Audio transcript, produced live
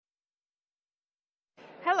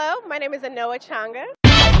Hello, my name is Anoa Changa.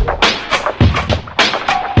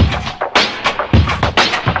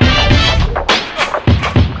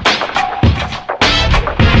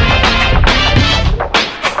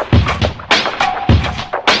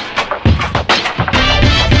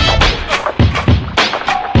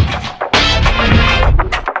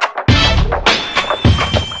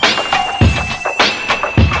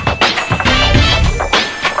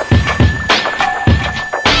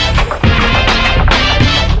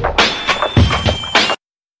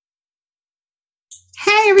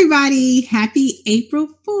 Hey everybody, happy April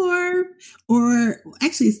 4th, or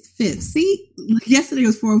actually it's the 5th. See, yesterday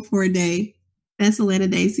was 404 day. That's Atlanta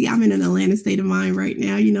Day. See, I'm in an Atlanta state of mind right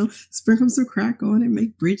now, sprinkle some crack on it,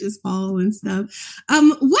 make bridges fall and stuff.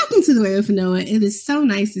 Welcome to the Way of Noah. It is so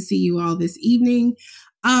nice to see you all this evening.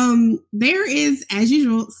 There is, as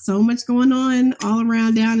usual, so much going on all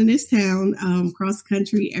around down in this town, across the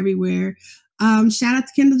country, everywhere. Shout out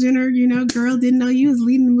to Kendall Jenner, girl, didn't know you was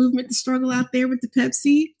leading the movement to struggle out there with the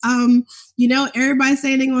Pepsi. Everybody's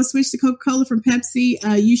saying they're going to switch to Coca-Cola from Pepsi.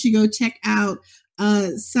 You should go check out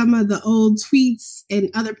some of the old tweets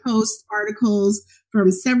and other post articles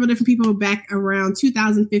from several different people back around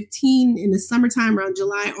 2015 in the summertime, around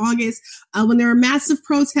July, August, when there were massive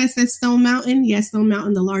protests at Stone Mountain. Yes, Stone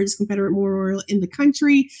Mountain, the largest Confederate memorial in the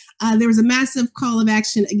country. There was a massive call of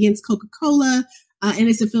action against Coca-Cola and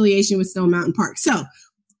its affiliation with Stone Mountain Park. So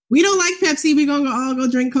we don't like Pepsi. We're going to all go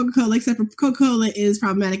drink Coca-Cola, except for Coca-Cola is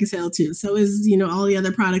problematic as hell too. So is, all the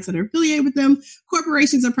other products that are affiliated with them.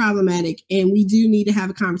 Corporations are problematic, and we do need to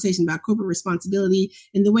have a conversation about corporate responsibility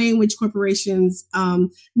and the way in which corporations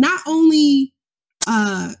not only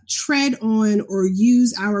tread on or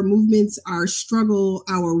use our movements, our struggle,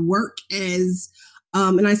 our work as,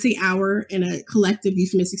 and I say our in a collective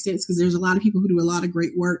euphemistic sense, because there's a lot of people who do a lot of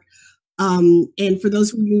great work. And for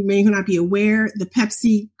those who may not be aware, the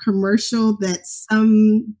Pepsi commercial that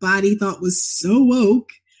somebody thought was so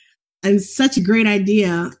woke and such a great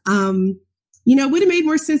idea, would have made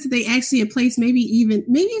more sense if they actually had placed maybe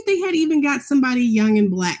if they had even got somebody young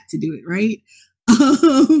and black to do it, right?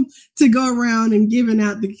 To go around and giving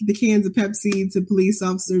out the cans of Pepsi to police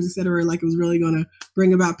officers, etc., like it was really going to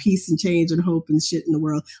bring about peace and change and hope and shit in the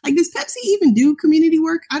world. Like, does Pepsi even do community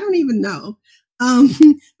work? I don't even know.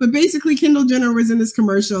 But basically, Kendall Jenner was in this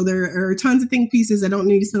commercial. There are tons of think pieces. I don't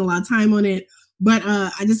need to spend a lot of time on it. But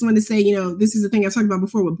I just want to say, this is the thing I've talked about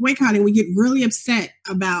before with boycotting. We get really upset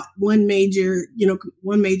about one major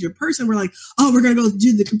person. We're like, oh, we're going to go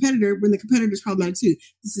do the competitor when the competitor is problematic too.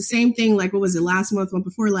 It's the same thing. Like, what was it, month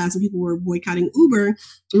before last, when people were boycotting Uber, and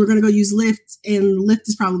we're going to go use Lyft, and Lyft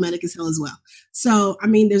is problematic as hell as well. So, I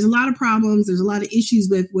mean, there's a lot of problems. There's a lot of issues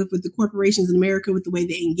with the corporations in America, with the way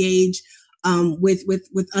they engage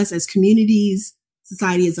with us as communities,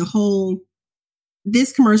 society as a whole.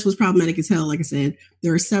 This commercial was problematic as hell. Like I said,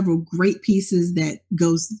 there are several great pieces that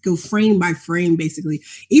go frame by frame, basically.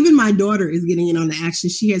 Even my daughter is getting in on the action.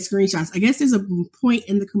 She has screenshots. I guess there's a point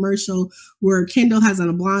in the commercial where Kendall has on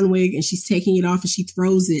a blonde wig and she's taking it off and she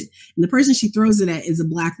throws it. And the person she throws it at is a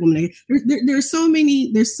black woman. There's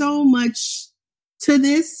so much to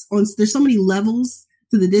this. There's so many levels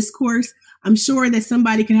to the discourse. I'm sure that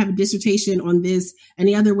somebody can have a dissertation on this and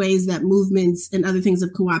the other ways that movements and other things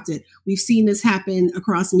have co-opted. We've seen this happen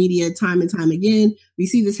across media time and time again. We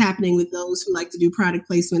see this happening with those who like to do product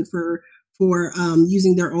placement for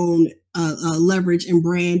using their own leverage and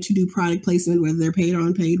brand to do product placement, whether they're paid or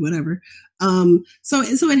unpaid, whatever. So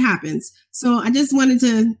it happens. So I just wanted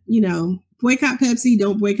to, boycott Pepsi,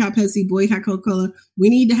 don't boycott Pepsi, boycott Coca-Cola. We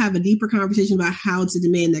need to have a deeper conversation about how to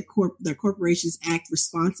demand that corporations act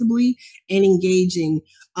responsibly and engaging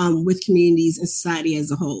with communities and society as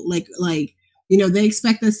a whole. Like they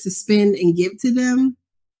expect us to spend and give to them.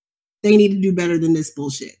 They need to do better than this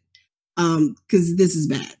bullshit, because this is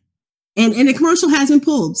bad. And the commercial has been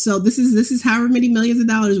pulled. So this is however many millions of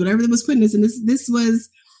dollars, whatever that was put in this. And this was,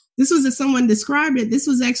 as someone described it, this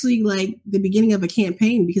was actually like the beginning of a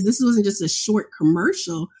campaign, because this wasn't just a short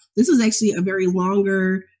commercial. This was actually a very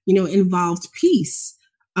longer, involved piece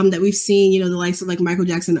that we've seen, the likes of like Michael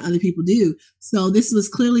Jackson and other people do. So this was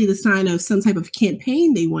clearly the sign of some type of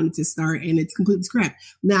campaign they wanted to start, and it's completely scrapped.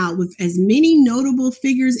 Now, with as many notable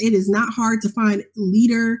figures, it is not hard to find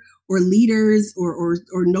leaders or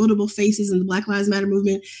notable faces in the Black Lives Matter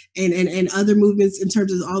movement and other movements in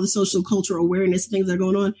terms of all the social cultural awareness things that are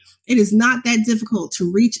going on. It is not that difficult to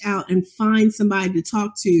reach out and find somebody to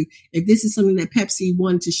talk to if this is something that Pepsi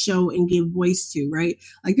wanted to show and give voice to, right?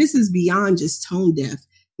 Like, this is beyond just tone deaf.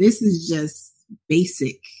 This is just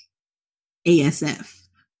basic ASF.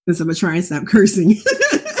 Since I'm going to try and stop cursing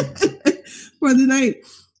for the night.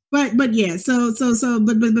 but yeah,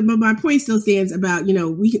 but my point still stands about,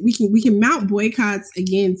 we can mount boycotts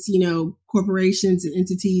against, corporations and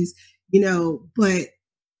entities,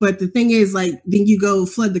 but the thing is, like, then you go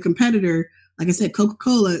flood the competitor. Like I said,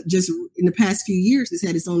 Coca-Cola just in the past few years has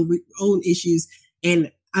had its own issues.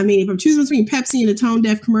 And I mean, if I'm choosing between Pepsi and a tone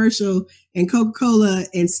deaf commercial and Coca-Cola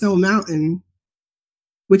and Stone Mountain,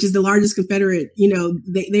 which is the largest Confederate,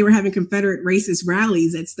 they were having Confederate racist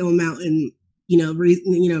rallies at Stone Mountain,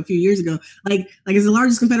 a few years ago. Like it's the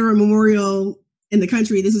largest Confederate memorial in the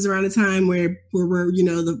country. This was around the time where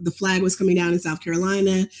the flag was coming down in South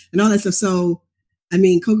Carolina and all that stuff. So, I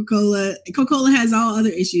mean, Coca-Cola has all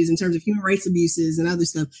other issues in terms of human rights abuses and other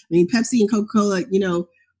stuff. I mean, Pepsi and Coca-Cola,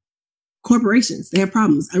 corporations, they have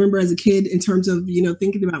problems. I remember as a kid, in terms of,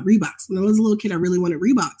 thinking about Reeboks. When I was a little kid, I really wanted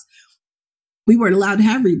Reeboks. We weren't allowed to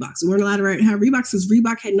have Reeboks. We weren't allowed to have Reeboks because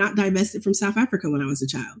Reebok had not divested from South Africa when I was a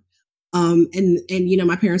child. And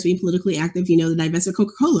my parents being politically active, the divested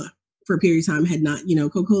Coca-Cola for a period of time had not,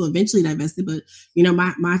 Coca-Cola eventually divested, but,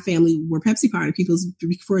 my family were Pepsi party people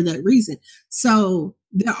for that reason. So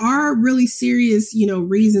there are really serious,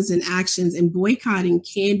 reasons and actions, and boycotting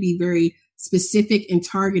can be very specific and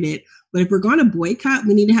targeted. But if we're going to boycott,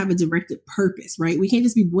 we need to have a directed purpose, right? We can't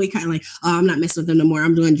just be boycotting like, oh, I'm not messing with them no more.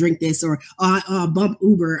 I'm going to drink this, or bump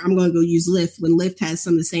Uber. I'm going to go use Lyft, when Lyft has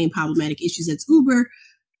some of the same problematic issues as Uber,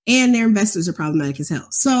 and their investors are problematic as hell.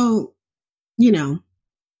 So,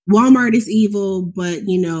 Walmart is evil, but,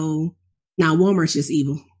 now Walmart's just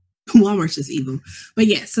evil. Walmart's just evil. But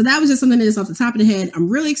yeah, so that was just something that is off the top of the head. I'm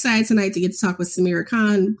really excited tonight to get to talk with Sameera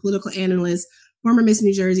Khan, political analyst, former Miss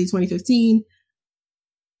New Jersey 2015.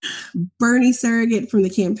 Bernie surrogate from the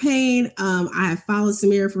campaign. I have followed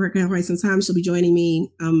Sameera for quite some time. She'll be joining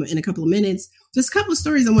me in a couple of minutes. Just a couple of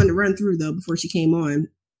stories I wanted to run through, though, before she came on.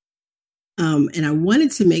 And I wanted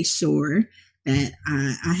to make sure that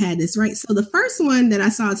I had this right. So the first one that I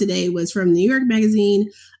saw today was from New York Magazine.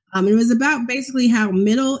 It was about basically how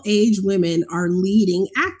middle-aged women are leading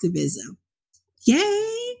activism.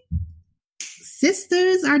 Yay!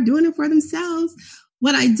 Sisters are doing it for themselves.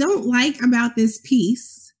 What I don't like about this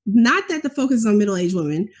piece, not that the focus is on middle-aged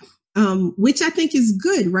women, which I think is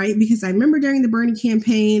good, right? Because I remember during the Bernie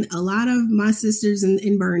campaign, a lot of my sisters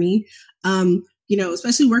in Bernie,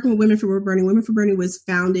 especially working with Women for Bernie. Women for Bernie was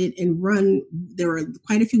founded and run. There were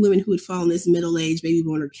quite a few women who would fall in this middle-aged baby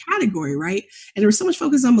boomer category, right? And there was so much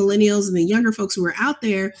focus on millennials and the younger folks who were out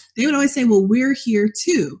there. They would always say, well, we're here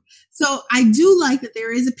too. So I do like that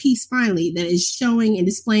there is a piece finally that is showing and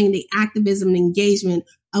displaying the activism and engagement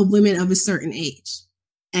of women of a certain age.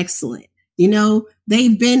 Excellent.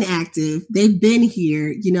 They've been active. They've been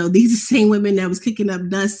here. These are the same women that was kicking up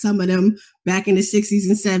dust, some of them back in the 60s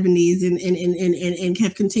and 70s, and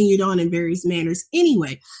have continued on in various manners.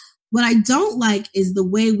 Anyway, what I don't like is the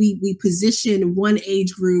way we position one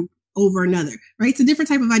age group over another, right? It's a different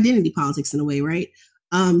type of identity politics in a way, right?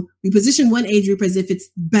 We position one age group as if it's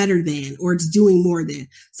better than, or it's doing more than.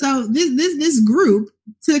 So this group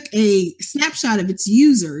took a snapshot of its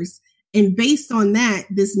users, and based on that,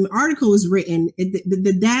 this article was written.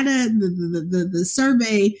 The data, the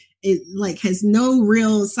survey, has no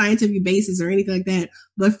real scientific basis or anything like that.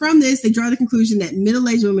 But from this, they draw the conclusion that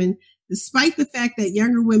middle-aged women, despite the fact that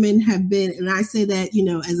younger women have been, and I say that,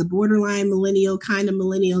 as a borderline millennial, kind of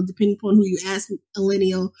millennial, depending upon who you ask,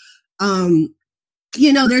 millennial,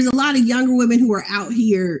 there's a lot of younger women who are out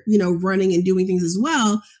here, running and doing things as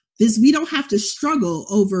well. We don't have to struggle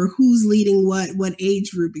over who's leading what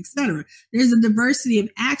age group, etc. There's a diversity of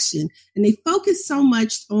action, and they focus so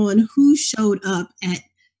much on who showed up at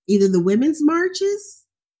either the women's marches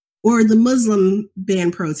or the Muslim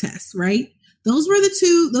ban protests, right? Those were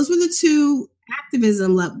the two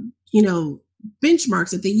activism,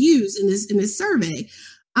 benchmarks that they use in this survey.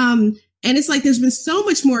 And it's like, there's been so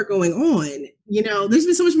much more going on. There's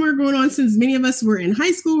been so much more going on since many of us were in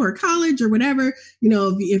high school or college or whatever.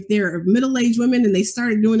 If they're middle-aged women and they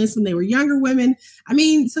started doing this when they were younger women. I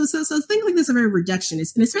mean, so things like this are very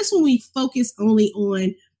reductionist. And especially when we focus only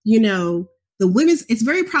on, the women's, it's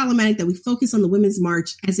very problematic that we focus on the Women's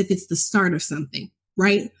March as if it's the start of something,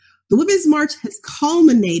 right? The Women's March has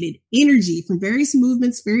culminated energy from various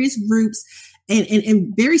movements, various groups,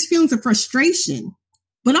 and various feelings of frustration,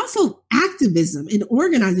 but also activism and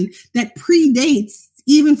organizing that predates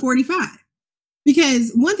even 45.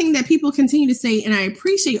 Because one thing that people continue to say, and I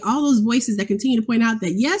appreciate all those voices that continue to point out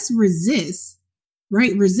that, yes, resist,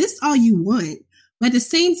 right? Resist all you want. But at the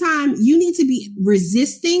same time, you need to be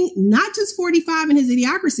resisting not just 45 and his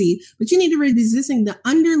idiocracy, but you need to be resisting the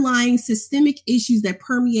underlying systemic issues that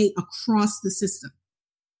permeate across the system.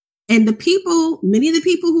 And many of the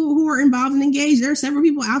people who are involved and engaged, there are several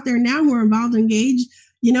people out there now who are involved and engaged.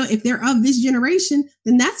 If they're of this generation,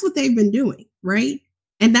 then that's what they've been doing, right?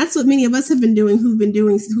 And that's what many of us have been doing, who've been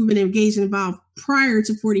engaged and involved prior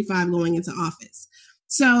to 45 going into office.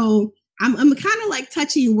 So I'm kind of like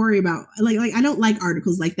touchy and worry about, like I don't like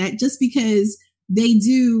articles like that, just because they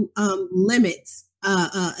do limit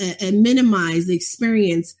and minimize the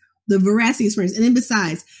experience, the veracity experience. And then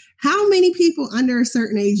besides, how many people under a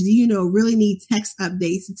certain age do you know really need text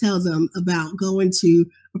updates to tell them about going to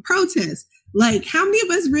a protest? Like, how many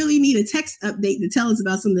of us really need a text update to tell us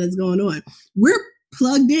about something that's going on? We're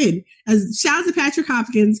plugged in. As shout out to Patrick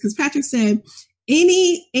Hopkins, because Patrick said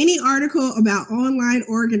any article about online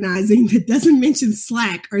organizing that doesn't mention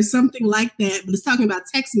Slack or something like that, but it's talking about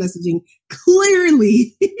text messaging,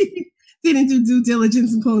 clearly didn't do due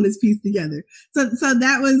diligence and pulling this piece together. So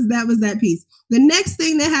that was that piece. The next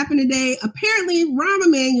thing that happened today, apparently Rahm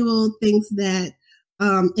Emanuel thinks that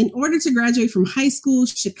in order to graduate from high school,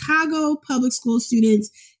 Chicago public school students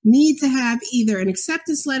need to have either an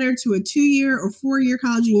acceptance letter to a 2-year or 4-year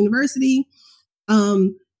college or university.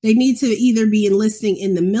 They need to either be enlisting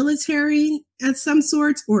in the military at some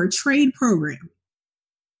sort or a trade program.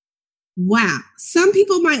 Wow. Some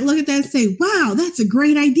people might look at that and say, wow, that's a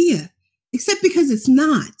great idea. Except because it's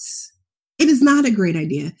not. It is not a great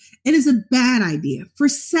idea. It is a bad idea for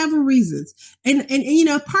several reasons. And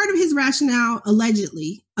part of his rationale,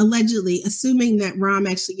 allegedly, assuming that Rahm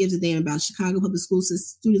actually gives a damn about Chicago public school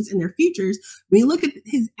students and their futures, when you look at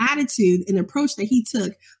his attitude and approach that he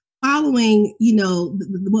took following,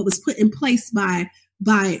 what was put in place by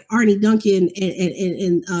Arnie Duncan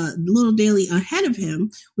and Little Daley ahead of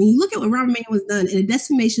him, when you look at what Rahm Emanuel has done in a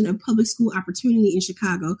decimation of public school opportunity in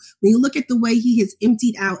Chicago, when you look at the way he has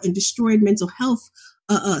emptied out and destroyed mental health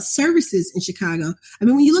services in Chicago, I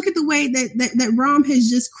mean, when you look at the way that Rahm has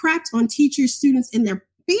just crapped on teachers, students, and their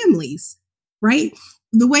families, right?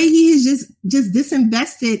 The way he has just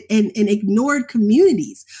disinvested and ignored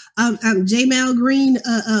communities. J-Mal Green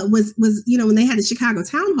was when they had the Chicago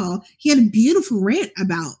town hall, he had a beautiful rant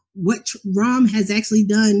about what Rahm has actually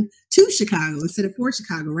done to Chicago instead of for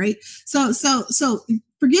Chicago, right? So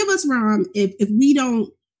forgive us, Rahm, if we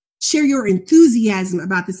don't share your enthusiasm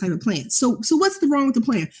about this type of plan. So what's the wrong with the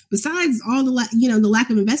plan? Besides all the lack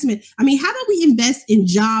of investment, I mean, how about we invest in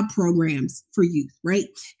job programs for youth, right?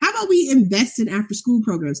 How about we invest in after school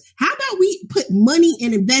programs? How about we put money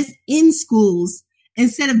and invest in schools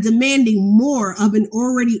instead of demanding more of an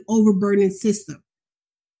already overburdened system?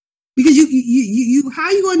 Because you how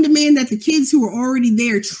are you going to demand that the kids who are already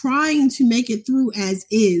there trying to make it through as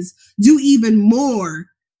is do even more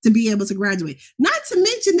to be able to graduate? Not to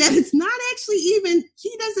mention that it's not actually even,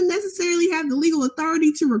 he doesn't necessarily have the legal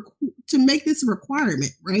authority to make this a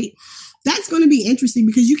requirement, right? That's going to be interesting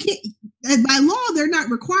because you can't, by law, they're not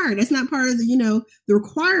required. That's not part of the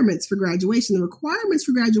requirements for graduation. The requirements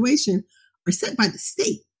for graduation are set by the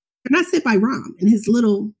state. They're not set by Rahm and his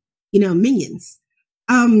little, minions.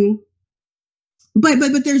 But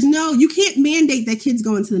there's you can't mandate that kids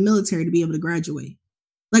go into the military to be able to graduate.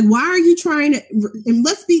 Like, why are you trying to, and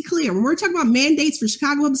let's be clear, when we're talking about mandates for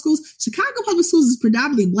Chicago public schools is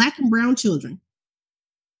predominantly Black and brown children.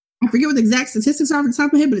 I forget what the exact statistics are off the top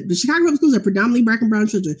of my head, but the Chicago public schools are predominantly Black and brown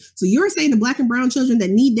children. So you're saying the Black and brown children that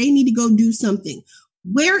they need to go do something.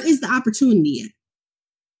 Where is the opportunity at?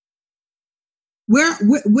 Where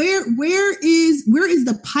is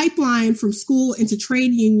the pipeline from school into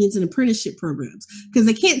trade unions and apprenticeship programs? Because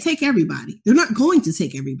they can't take everybody. They're not going to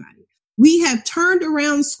take everybody. We have turned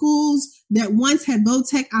around schools that once had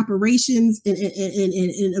VOTEC operations and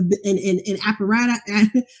apparatus.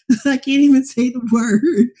 I can't even say the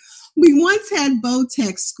word. We once had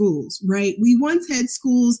VOTEC schools, right? We once had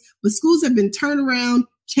schools, but schools have been turned around,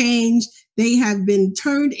 changed. They have been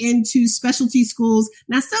turned into specialty schools.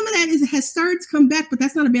 Now, some of that has started to come back, but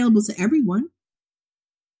that's not available to everyone.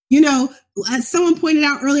 As someone pointed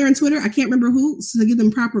out earlier on Twitter, I can't remember who, so to give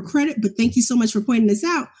them proper credit, but thank you so much for pointing this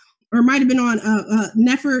out. Or it might have been on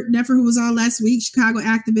Nefer, who was on last week, Chicago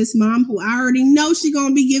activist mom, who I already know she's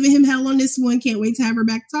going to be giving him hell on this one. Can't wait to have her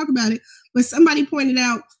back to talk about it. But somebody pointed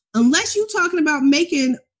out, unless you're talking about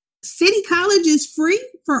making city colleges free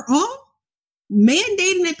for all,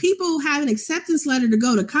 mandating that people have an acceptance letter to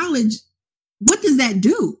go to college, what does that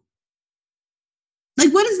do?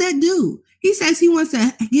 Like, what does that do? He says he wants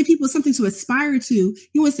to give people something to aspire to.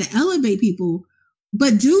 He wants to elevate people.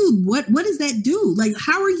 But dude, what does that do? Like,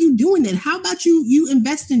 how are you doing that? How about you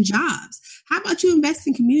invest in jobs? How about you invest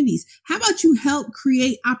in communities? How about you help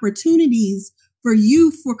create opportunities for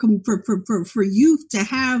youth, for youth to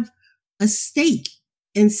have a stake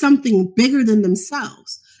in something bigger than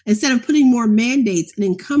themselves? instead of putting more mandates and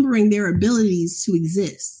encumbering their abilities to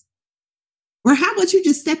exist? Or how about you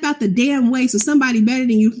just step out the damn way so somebody better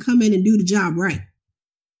than you can come in and do the job right?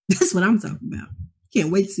 That's what I'm talking about.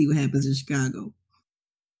 Can't wait to see what happens in Chicago.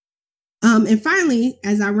 And finally,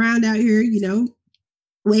 as I round out here,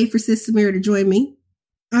 wait for Sis Sameera to join me.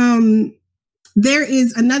 There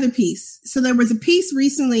is another piece. So there was a piece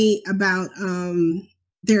recently about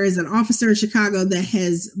there is an officer in Chicago that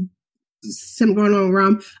has something going on with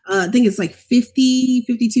Rahm. I think it's like 50,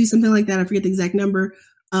 52, something like that. I forget the exact number.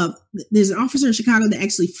 There's an officer in Chicago that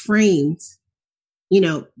actually framed,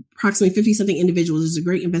 approximately 50 something individuals. There's a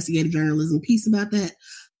great investigative journalism piece about that.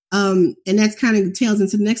 And that's kind of tails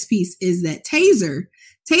into the next piece is that Taser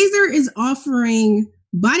is offering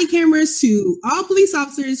body cameras to all police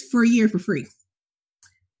officers for a year for free.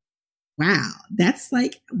 Wow. That's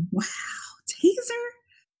like, wow, Taser?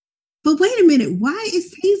 But wait a minute, why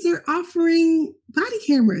is Taser offering body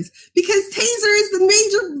cameras? Because Taser is the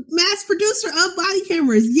major mass producer of body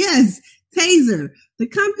cameras. Yes, Taser, the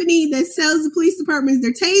company that sells the police departments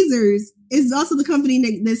their tasers, is also the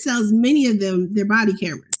company that sells many of them their body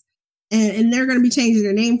cameras. And they're going to be changing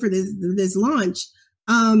their name for this launch.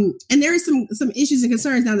 And there are some issues and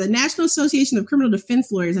concerns. Now, the National Association of Criminal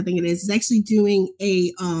Defense Lawyers, I think it is actually doing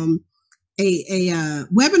a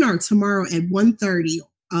webinar tomorrow at 1:30.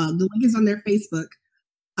 The link is on their Facebook.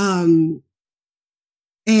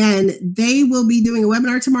 And they will be doing a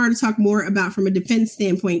webinar tomorrow to talk more about from a defense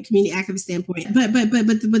standpoint, community activist standpoint. But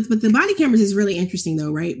the body cameras is really interesting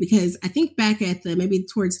though, right? Because I think back at maybe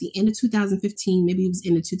towards the end of 2015, maybe it was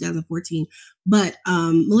into 2014, but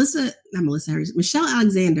Michelle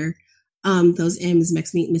Alexander, those M's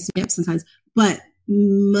mix me up sometimes, but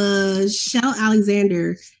Michelle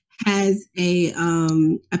Alexander has a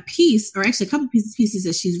piece, or actually a couple pieces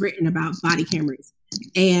that she's written about body cameras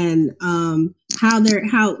and how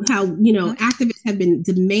activists have been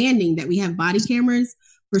demanding that we have body cameras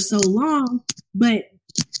for so long, but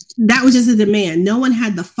that was just a demand. No one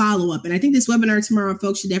had the follow-up. And I think this webinar tomorrow,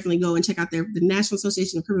 folks should definitely go and check out the National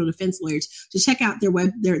Association of Criminal Defense Lawyers to check out their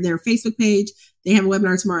Facebook page. They have a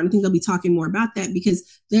webinar tomorrow, and I think they'll be talking more about that because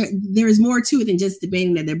there is more to it than just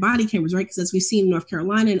debating that they're body cameras, right? Because as we've seen in North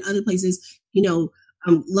Carolina and other places,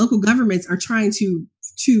 local governments are trying to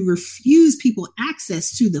refuse people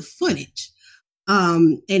access to the footage.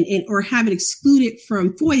 Or have it excluded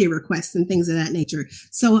from FOIA requests and things of that nature.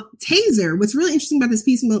 So Taser, what's really interesting about this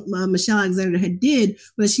piece Michelle Alexander did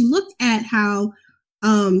was she looked at how,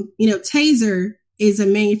 Taser is a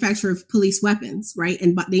manufacturer of police weapons, right?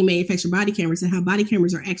 And they manufacture body cameras, and how body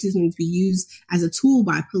cameras are actually going to be used as a tool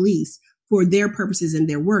by police for their purposes and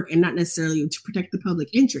their work, and not necessarily to protect the public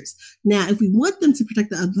interest. Now, if we want them to protect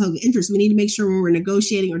the public interest, we need to make sure when we're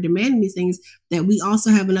negotiating or demanding these things that we also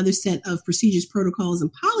have another set of procedures, protocols,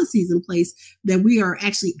 and policies in place that we are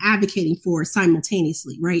actually advocating for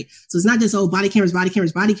simultaneously, right? So it's not just, body cameras, body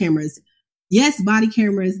cameras, body cameras. Yes, body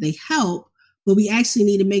cameras, they help, but we actually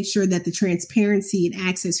need to make sure that the transparency and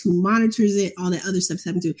access, who monitors it, all that other stuff's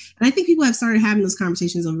happening too. And I think people have started having those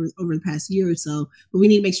conversations over the past year or so, but we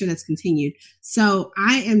need to make sure that's continued. So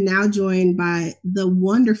I am now joined by the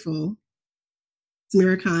wonderful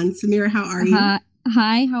Sameera Khan. Sameera, how are you?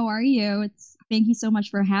 Hi, how are you? Thank you so much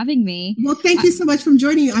for having me. Well, thank you so much for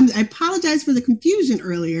joining you. I apologize for the confusion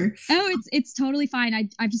earlier. Oh, it's totally fine.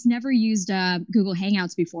 I've just never used Google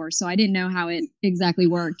Hangouts before, so I didn't know how it exactly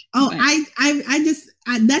worked. Oh,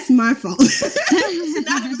 but that's my fault.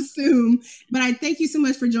 Not assume, but I thank you so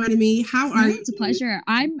much for joining me. How are you? It's a pleasure.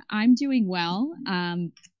 I'm doing well.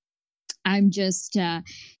 I'm just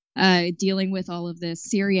dealing with all of the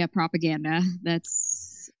Syria propaganda.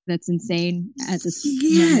 That's insane at this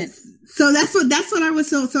moment. So that's what I was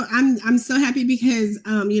so I'm so happy because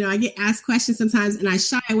I get asked questions sometimes and I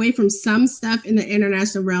shy away from some stuff in the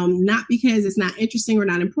international realm, not because it's not interesting or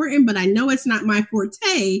not important, but I know it's not my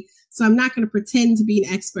forte. So I'm not going to pretend to be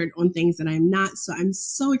an expert on things that I'm not. So I'm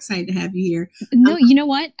so excited to have you here. No, you know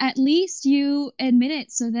what? At least you admit it.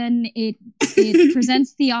 So then it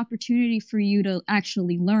presents the opportunity for you to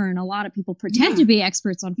actually learn. A lot of people pretend to be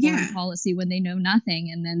experts on foreign policy when they know nothing.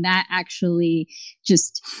 And then that actually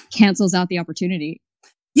just cancels out the opportunity.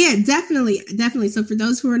 Yeah, definitely. Definitely. So for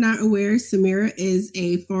those who are not aware, Sameera is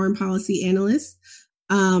a foreign policy analyst,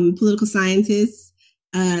 political scientist,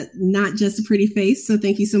 not just a pretty face. So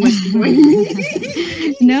thank you so much for joining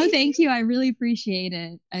me. No, thank you. I really apprate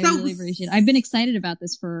it. Really appreciate it. I've been excited about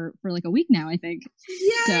this for like a week now, I think.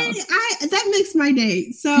 Yeah, so. That makes my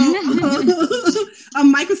day. So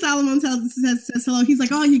Michael Solomon says hello. He's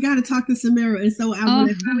like, oh, you got to talk to Sameera. And so when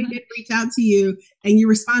I finally did reach out to you and you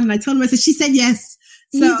responded, I told him, I said, she said yes.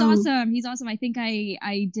 He's awesome. He's awesome. I think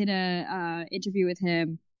I did a interview with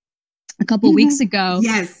him a couple weeks ago.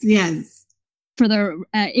 Yes. For the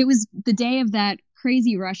it was the day of that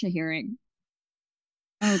crazy Russia hearing.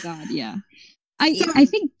 Oh God, yeah. I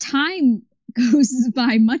think time goes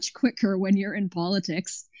by much quicker when you're in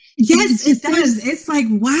politics. Yes, it does. It's like,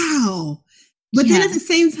 wow. But then at the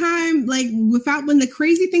same time, like when the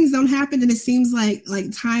crazy things don't happen, then it seems like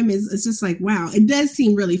time it's just like, wow. It does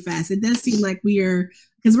seem really fast. It does seem like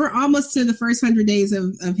because we're almost to the first 100 days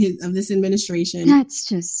of this administration. That's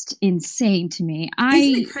just insane to me.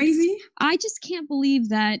 Isn't it crazy? I just can't believe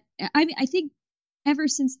that. I mean, I think ever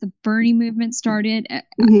since the Bernie movement started,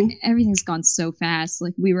 everything's gone so fast.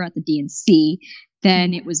 Like we were at the DNC,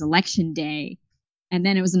 then it was election day, and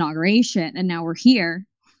then it was inauguration, and now we're here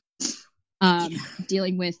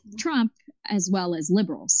dealing with Trump as well as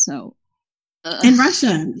liberals. So. And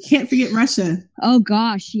Russia. You can't forget Russia. Oh,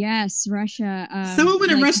 gosh. Yes. Russia. Someone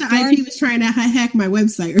with a Russia IP was trying to hack my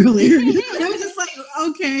website earlier. I was just like,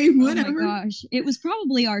 okay, whatever. Oh, my gosh. It was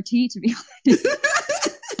probably RT, to be honest.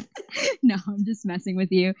 No, I'm just messing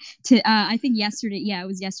with you. I think yesterday, it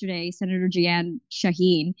was yesterday, Senator Jeanne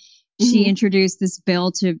Shaheen, she introduced this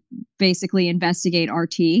bill to basically investigate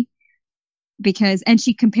RT and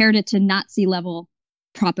she compared it to Nazi level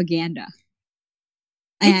propaganda.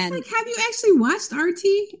 And it's like, have you actually watched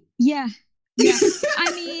RT? Yeah.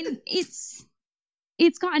 I mean, it's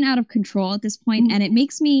gotten out of control at this point, and it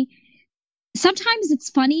makes me. Sometimes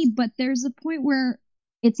it's funny, but there's a point where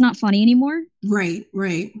it's not funny anymore. Right.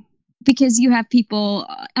 Because you have people.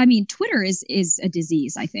 I mean, Twitter is a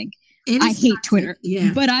disease. I think I hate Twitter.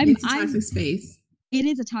 Yeah, but it's a toxic space. It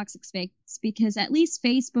is a toxic space because at least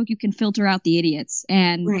Facebook, you can filter out the idiots,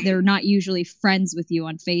 and they're not usually friends with you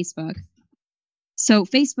on Facebook. So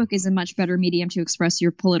Facebook is a much better medium to express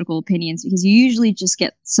your political opinions because you usually just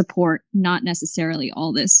get support, not necessarily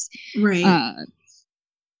all this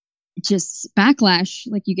just backlash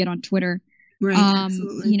like you get on Twitter. Right.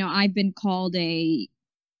 Absolutely. You know, I've been called a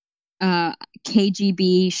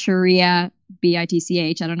KGB Sharia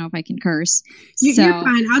BITCH. I don't know if I can curse. You're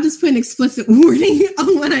fine. I'll just put an explicit warning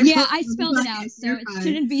on what I I spelled it out, so it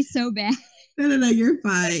shouldn't be so bad. No, you're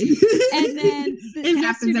fine. And then it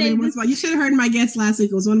happens every once in a while. You should have heard my guest last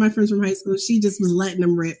week. It was one of my friends from high school. She just was letting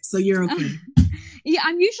them rip. So you're okay. Yeah,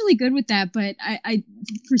 I'm usually good with that, but I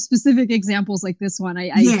for specific examples like this one, I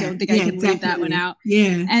don't think I can leave that one out.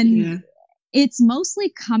 Yeah. And it's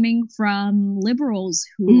mostly coming from liberals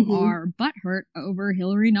who are butthurt over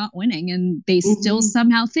Hillary not winning, and they still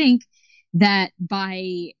somehow think that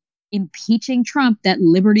by impeaching Trump, that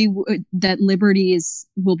liberty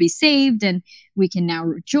will be saved and we can now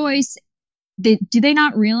rejoice. Do they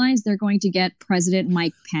not realize they're going to get President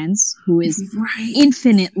Mike Pence, who is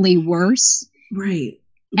infinitely worse? Right.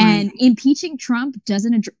 And impeaching Trump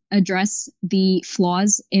doesn't address the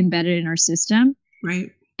flaws embedded in our system.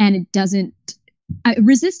 Right. And it doesn't.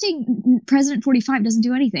 Resisting President 45 doesn't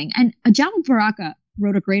do anything. And Jamal Baraka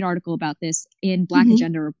wrote a great article about this in Black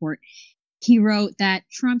Agenda Report. He wrote that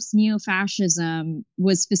Trump's neo-fascism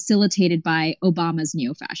was facilitated by Obama's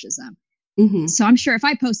neo-fascism. So I'm sure if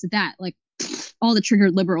I posted that, like all the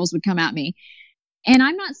triggered liberals would come at me. And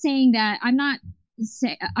I'm not saying that. I'm not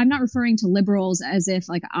referring to liberals as if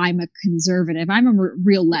like I'm a conservative. I'm a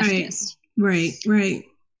real leftist. Right.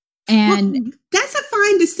 And that's a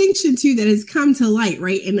fine distinction too that has come to light,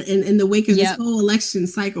 right? In the wake of this whole election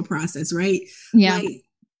cycle process, right? Yeah.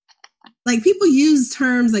 Like people use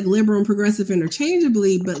terms like liberal and progressive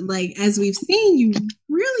interchangeably, but like as we've seen, you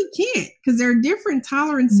really can't because there are different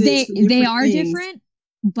tolerances. They are different,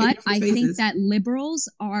 but I think that liberals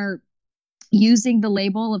are using the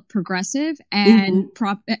label of progressive and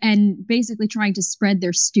and basically trying to spread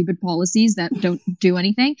their stupid policies that don't do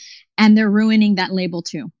anything, and they're ruining that label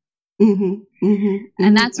too. And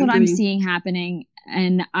that's what I'm seeing happening.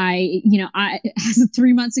 And I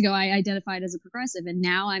 3 months ago, I identified as a progressive, and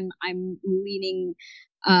now I'm leaning,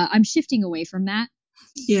 I'm shifting away from that.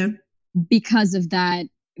 Yeah. Because of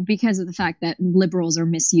the fact that liberals are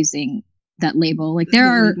misusing that label. Like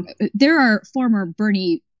there are former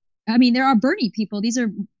Bernie. I mean, there are Bernie people. These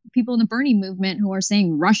are people in the Bernie movement who are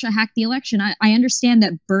saying Russia hacked the election. I understand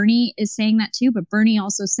that Bernie is saying that too, but Bernie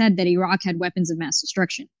also said that Iraq had weapons of mass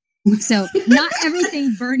destruction. So not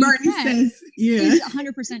everything Bernie says is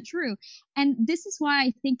 100% true. And this is why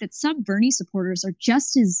I think that some Bernie supporters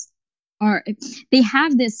they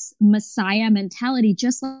have this Messiah mentality,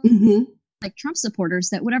 just like Trump supporters,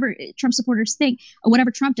 that whatever Trump supporters think or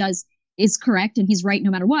whatever Trump does is correct and he's right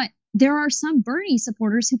no matter what. There are some Bernie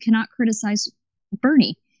supporters who cannot criticize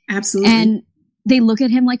Bernie. Absolutely. And they look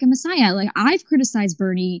at him like a Messiah. Like I've criticized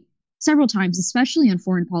Bernie several times, especially on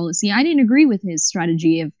foreign policy. I didn't agree with his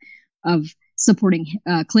strategy of supporting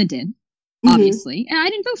Clinton, obviously. And I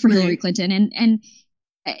didn't vote for Hillary Clinton. And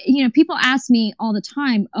you know, people ask me all the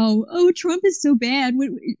time, oh, Trump is so bad.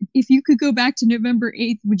 If you could go back to November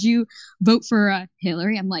 8th, would you vote for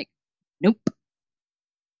Hillary? I'm like, nope.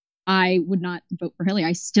 I would not vote for Hillary.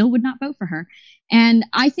 I still would not vote for her. And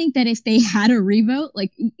I think that if they had a revote,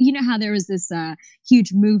 like, you know how there was this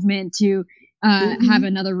huge movement to have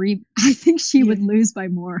another I think she would lose by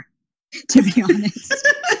more, to be honest.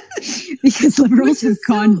 Because liberals have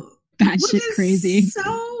gone batshit crazy.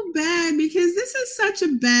 So bad, because this is such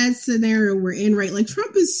a bad scenario we're in, right? Like,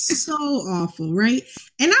 Trump is so awful, right?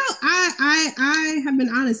 And I have been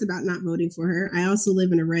honest about not voting for her. I also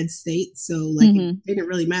live in a red state, so like it didn't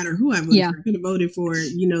really matter who I voted for. I could have voted for,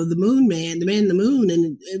 you know, the man in the moon,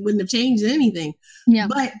 and it wouldn't have changed anything. Yeah.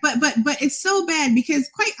 But it's so bad because,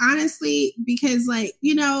 quite honestly, because, like,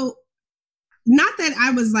 you know, not that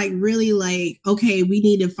I was like really like, okay, we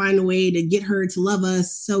need to find a way to get her to love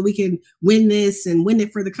us so we can win this and win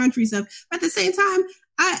it for the country stuff. But at the same time,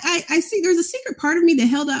 I see there's a secret part of me that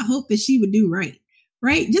held out hope that she would do right.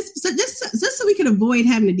 Just so we could avoid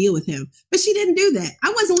having to deal with him. But she didn't do that.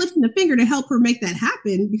 I wasn't lifting a finger to help her make that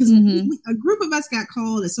happen, because a group of us got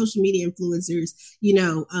called as social media influencers, you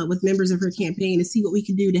know, with members of her campaign to see what we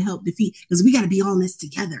could do to help defeat, because we got to be all in this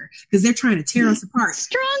together, because they're trying to tear us apart.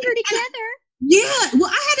 Stronger together. Yeah, well,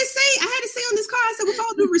 I had to say on this call, I said, with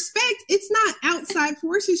all due respect, it's not outside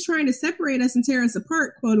forces trying to separate us and tear us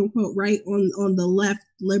apart, quote unquote, right? On the left,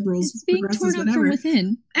 liberals, it's being progressives, torn up from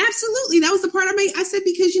within. Absolutely, that was the part I made. I said,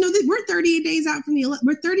 because, you know, we're 38 days out from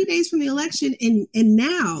we're 30 days from the election, and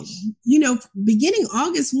now, you know, beginning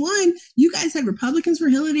August 1, you guys had Republicans for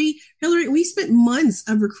Hillary. We spent months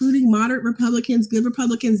of recruiting moderate Republicans, good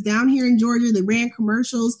Republicans down here in Georgia. They ran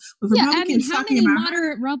commercials with Republicans talking about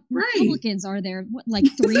moderate Republicans are there? What, like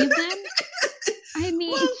 3 of them? I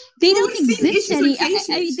mean, they don't exist any.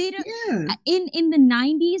 They don't. In the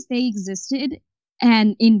 90s, they existed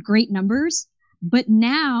and in great numbers, but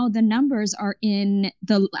now the numbers are in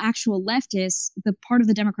the actual leftists, the part of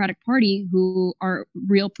the Democratic Party who are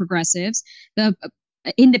real progressives. The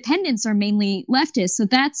independents are mainly leftists.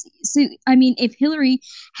 So I mean, if Hillary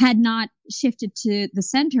had not shifted to the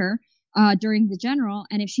center during the general,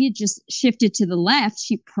 and if she had just shifted to the left,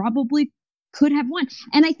 she probably could have won.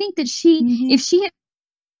 And I think that if she had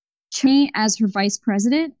chosen as her vice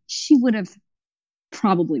president, she would have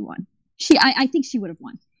probably won. I think she would have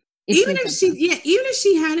won. Even if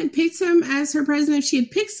she hadn't picked him as her president, if she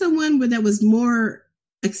had picked someone that was more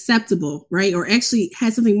acceptable, right, or actually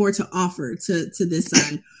had something more to offer to this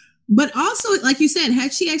side. But also, like you said,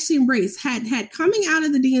 had she actually embraced, had coming out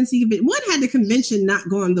of the DNC convention, one, had the convention not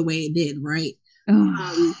gone the way it did, right?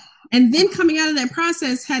 And then coming out of that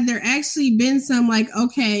process, had there actually been some like,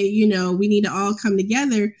 okay, you know, we need to all come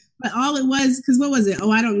together. But all it was, because what was it?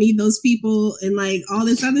 Oh, I don't need those people, and like all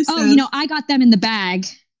this other stuff. Oh, you know, I got them in the bag.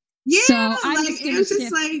 Yeah, so I'm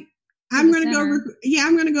going to go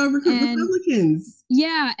recruit Republicans.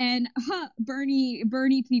 Yeah, and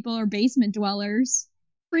Bernie people are basement dwellers.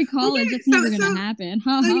 Free college, it's never going to happen.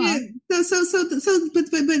 But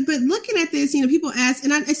looking at this, you know, people ask,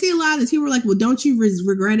 and I see a lot of this, people are like, well, don't you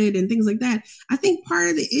regret it and things like that. I think part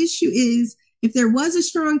of the issue is, if there was a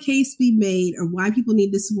strong case to be made of why people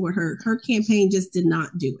need to support her, her campaign just did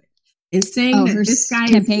not do it. And saying that this guy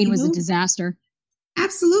campaign was a disaster.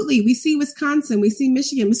 Absolutely. We see Wisconsin. We see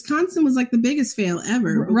Michigan. Wisconsin was like the biggest fail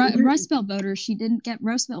ever. Rust Belt voters. She didn't get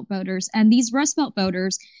Rust Belt voters. And these Rust Belt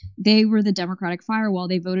voters, they were the Democratic firewall.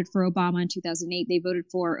 They voted for Obama in 2008. They voted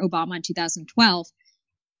for Obama in 2012.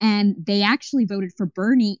 And they actually voted for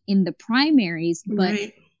Bernie in the primaries. But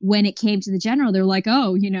when it came to the general, they're like,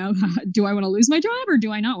 oh, you know, do I want to lose my job or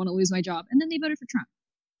do I not want to lose my job? And then they voted for Trump.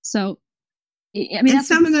 So, I mean,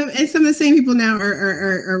 some of the same people now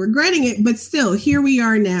are regretting it, but still, here we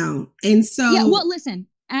are now. And so, yeah. Well, listen.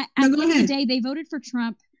 At the end of the day, they voted for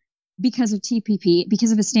Trump because of TPP,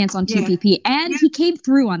 because of his stance on TPP, and he came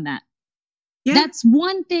through on that. Yeah. That's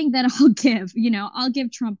one thing that I'll give. You know, I'll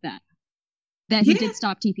give Trump that he did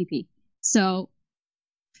stop TPP. So.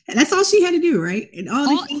 That's all she had to do, right? And all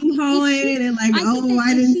the name calling and like,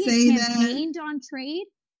 I didn't say that. Campaigned on trade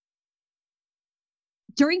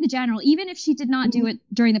during the general, even if she did not do it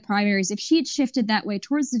during the primaries, if she had shifted that way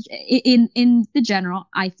towards in the general,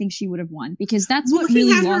 I think she would have won, because that's what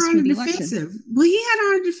really lost her the election. Well, he had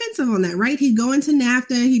her on defensive on that, right? He'd go into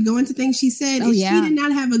NAFTA, he'd go into things she said, and she did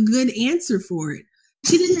not have a good answer for it.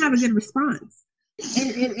 She didn't have a good response, and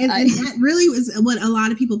that really was what a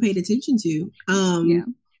lot of people paid attention to.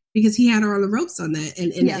 Because he had her on the ropes on that,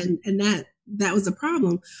 and that was a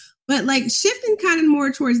problem. But like shifting kind of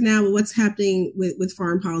more towards now what's happening with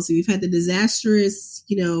foreign policy. We've had the disastrous,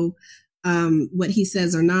 what he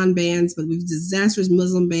says are non-bans, but we've disastrous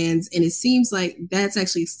Muslim bans. And it seems like that's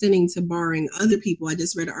actually extending to barring other people. I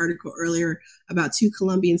just read an article earlier about 2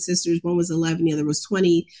 Colombian sisters. One was 11, the other was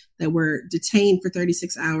 20, that were detained for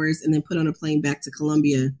 36 hours and then put on a plane back to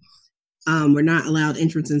Colombia. Were not allowed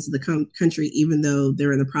entrance into the country, even though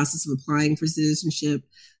they're in the process of applying for citizenship.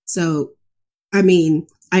 So, I mean,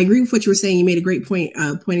 I agree with what you were saying. You made a great point,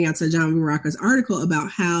 pointing out to John Baraka's article about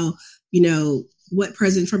how, what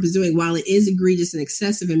President Trump is doing, while it is egregious and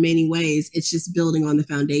excessive in many ways, it's just building on the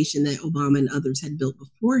foundation that Obama and others had built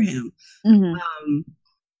before him. Mm-hmm.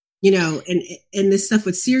 And this stuff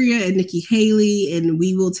with Syria and Nikki Haley and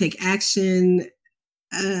we will take action.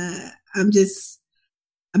 I'm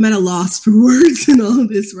at a loss for words in all of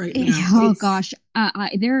this right now. Oh, gosh.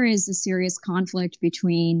 There is a serious conflict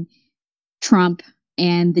between Trump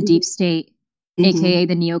and the deep state, aka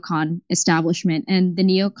the neocon establishment. And the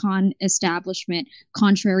neocon establishment,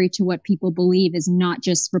 contrary to what people believe, is not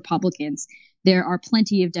just Republicans. There are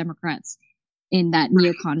plenty of Democrats in that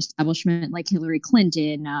neocon establishment, like Hillary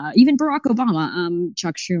Clinton, even Barack Obama,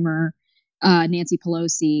 Chuck Schumer, Nancy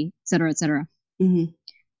Pelosi, et cetera, et cetera. Mm-hmm.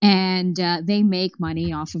 And they make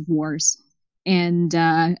money off of wars. And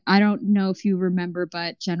I don't know if you remember,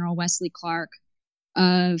 but General Wesley Clark,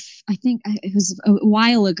 I think it was a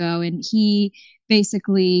while ago, and he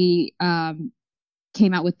basically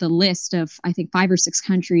came out with the list of, I think, 5 or 6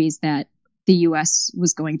 countries that the U.S.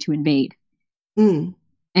 was going to invade. Mm.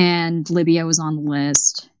 And Libya was on the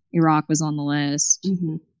list, Iraq was on the list,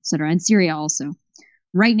 et cetera, and Syria also.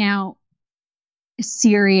 Right now,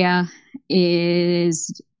 Syria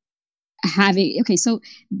is so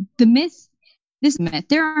this myth,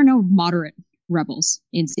 there are no moderate rebels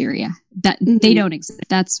in Syria. That they don't exist.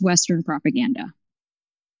 That's Western propaganda.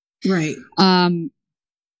 Right. I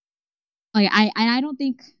don't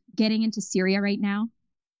think getting into Syria right now,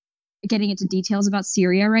 getting into details about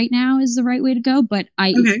Syria right now is the right way to go, but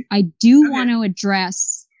I do want to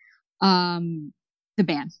address the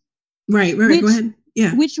ban. Right, go ahead.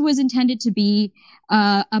 Yeah. Which was intended to be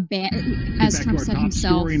a ban, as Trump said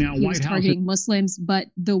himself. He was targeting Muslims, but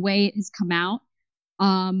the way it has come out,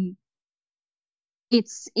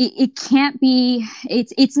 it can't be.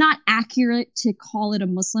 It's not accurate to call it a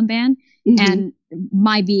Muslim ban, and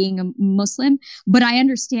my being a Muslim. But I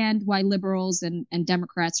understand why liberals and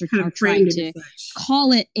Democrats are trying to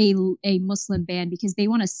call it a Muslim ban, because they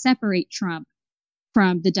want to separate Trump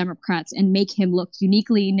from the Democrats and make him look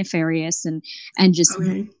uniquely nefarious and just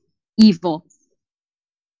evil.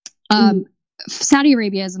 Saudi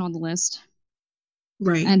Arabia isn't on the list.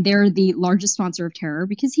 Right. And they're the largest sponsor of terror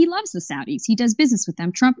because he loves the Saudis. He does business with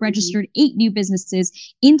them. Trump registered 8 new businesses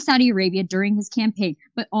in Saudi Arabia during his campaign,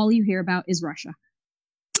 but all you hear about is Russia.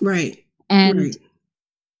 Right. And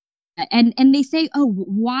they say, oh,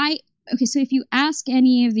 why? Okay, so if you ask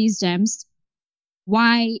any of these Dems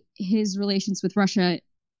why his relations with Russia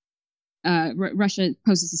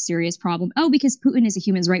poses a serious problem. Oh, because Putin is a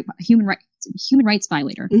human rights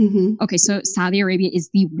violator. Okay, so Saudi Arabia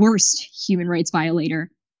is the worst human rights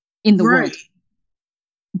violator in the world.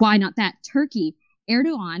 Why not that? Turkey,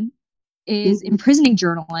 Erdogan is imprisoning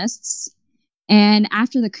journalists, and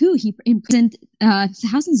after the coup, he imprisoned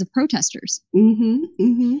thousands of protesters.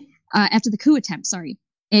 After the coup attempt, sorry.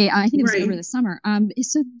 I think it was over the summer.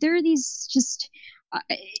 So there are these just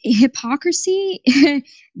hypocrisy.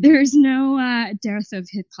 There's no dearth of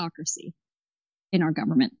hypocrisy in our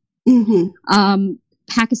government.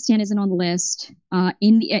 Pakistan isn't on the list.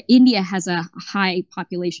 India has a high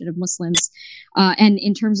population of Muslims, and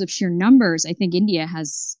in terms of sheer numbers, I think India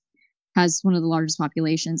has one of the largest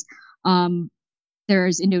populations.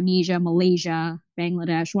 There's Indonesia, Malaysia,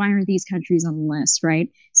 Bangladesh. Why aren't these countries on the list, right?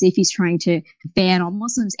 See if he's trying to ban all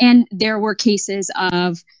Muslims. And there were cases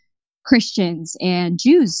of Christians and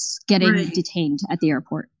Jews getting detained at the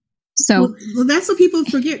airport. So well, that's what people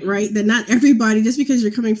forget, right? That not everybody, just because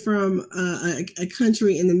you're coming from a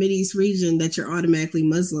country in the Mideast region, that you're automatically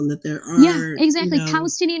Muslim. That there are exactly.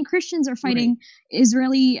 Palestinian Christians are fighting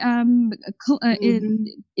Israeli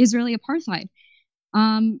Israeli apartheid.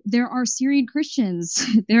 There are Syrian Christians.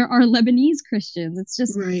 There are Lebanese Christians. It's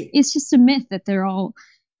just a myth that they're all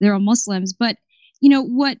Muslims. But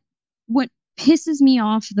what pisses me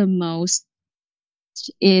off the most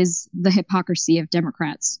is the hypocrisy of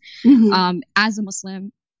Democrats. As a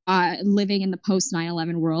Muslim, living in the post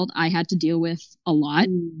 9/11 world, I had to deal with a lot.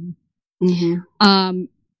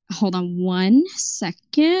 Hold on one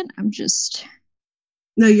second.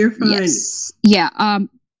 No, you're fine. Yes. Yeah.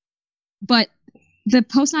 But the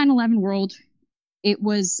post 9/11 world It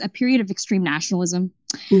was a period of extreme nationalism.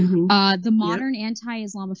 The modern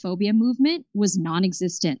anti-Islamophobia movement was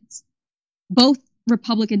non-existent. Both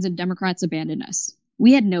Republicans and Democrats abandoned us.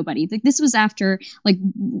 We had nobody. Like, this was after, like,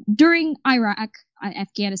 during Iraq,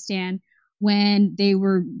 Afghanistan, when they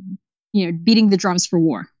were, beating the drums for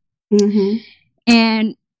war.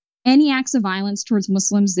 And any acts of violence towards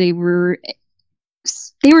Muslims, they were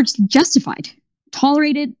justified,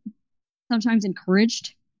 tolerated, sometimes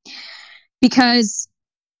encouraged, because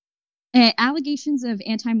allegations of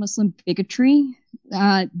anti-Muslim bigotry,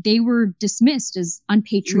 they were dismissed as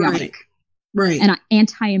unpatriotic, right, and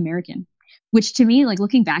anti-American, which to me, like,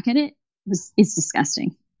 looking back at it, is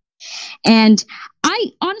disgusting. And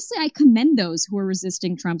I commend those who are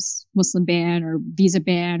resisting Trump's Muslim ban or visa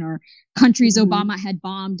ban or countries Obama had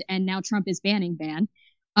bombed and now Trump is ban.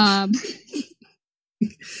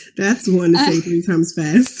 That's one to say 3 times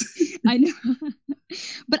fast. I know.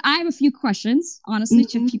 But I have a few questions, honestly,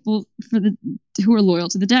 to people who are loyal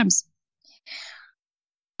to the Dems.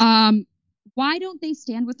 Why don't they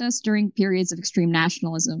stand with us during periods of extreme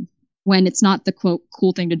nationalism when it's not the, quote,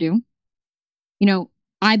 cool thing to do?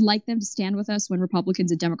 I'd like them to stand with us when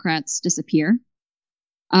Republicans and Democrats disappear.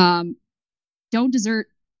 Don't desert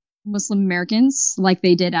Muslim Americans like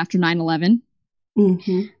they did after 9/11.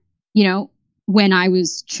 When I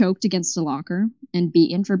was choked against a locker and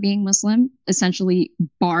beaten for being Muslim, essentially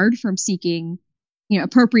barred from seeking,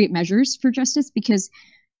 appropriate measures for justice, because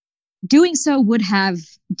doing so would have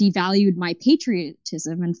devalued my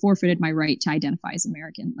patriotism and forfeited my right to identify as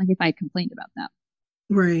American, like if I complained about that.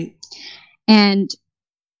 Right. And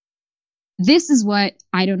this is what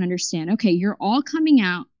I don't understand. Okay, you're all coming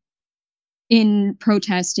out in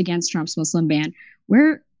protest against Trump's Muslim ban.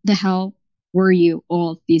 Where the hell were you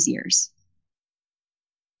all these years?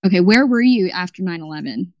 Okay, where were you after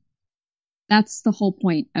 9/11? That's the whole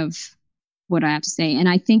point of what I have to say. And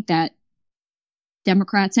I think that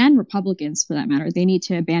Democrats and Republicans, for that matter, they need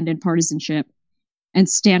to abandon partisanship and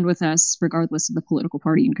stand with us regardless of the political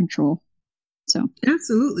party in control. So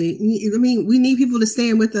absolutely. I mean, we need people to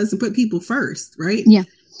stand with us and put people first, right? Yeah.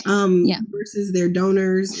 Versus their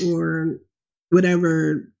donors or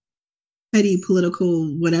whatever petty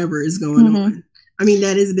political whatever is going on. I mean,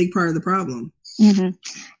 that is a big part of the problem.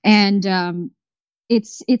 And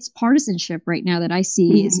it's partisanship right now that I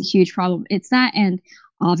see is a huge problem. It's that, and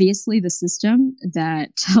obviously the system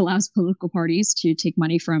that allows political parties to take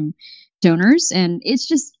money from donors, and it's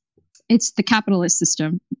the capitalist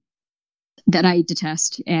system that I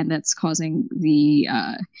detest, and that's causing the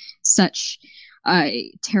such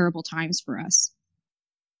terrible times for us.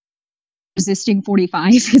 Resisting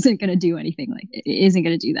 45 isn't going to do anything. Like, it isn't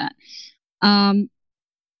going to do that. I'm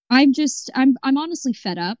honestly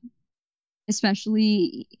fed up,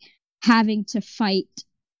 especially having to fight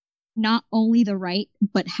not only the right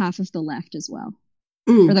but half of the left as well,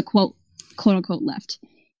 or the quote unquote left,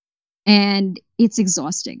 and it's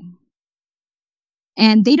exhausting.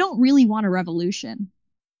 And they don't really want a revolution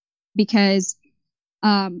because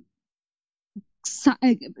towing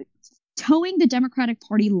the Democratic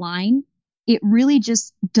Party line, it really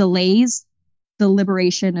just delays the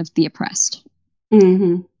liberation of the oppressed.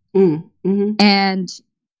 And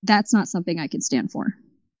that's not something I can stand for.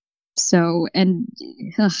 So, and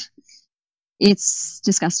it's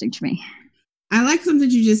disgusting to me. I like something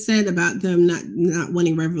you just said about them not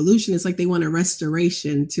wanting revolution. It's like they want a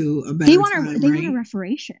restoration to a better time. They want a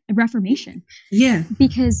reformation. Yeah.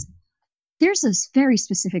 Because there's a very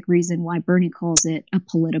specific reason why Bernie calls it a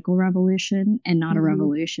political revolution and not a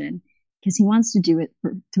revolution. Because he wants to do it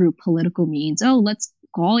through political means. Oh, let's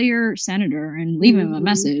call your senator and leave him a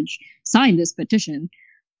message. Sign this petition.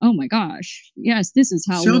 Oh my gosh. Yes, this is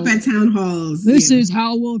how show up at town halls. This is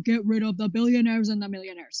how we'll get rid of the billionaires and the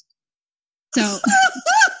millionaires. So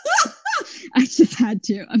I just had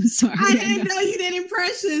to. I'm sorry. I didn't know you did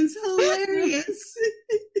impressions. Hilarious.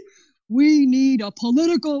 We need a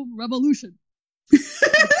political revolution.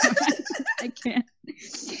 I can't.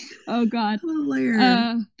 Oh God.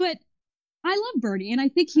 Hilarious. But I love Bernie, and I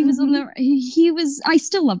think he was I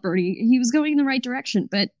still love Bernie. He was going in the right direction,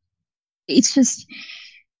 but it's just,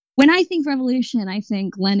 when I think revolution, I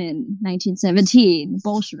think Lenin, 1917,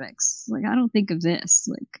 Bolsheviks. Like, I don't think of this.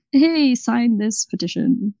 Like, hey, sign this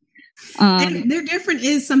petition. And there different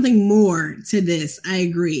is something more to this. I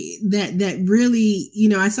agree that really,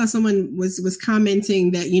 I saw someone was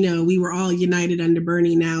commenting that, we were all united under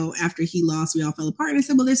Bernie. Now, after he lost, we all fell apart. And I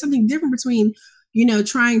said, well, there's something different between,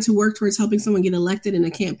 trying to work towards helping someone get elected in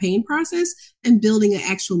a campaign process and building an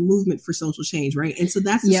actual movement for social change, right? And so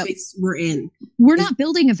that's the space we're in. We're not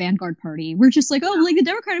building a vanguard party. We're just like, like the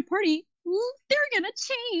Democratic Party, they're going to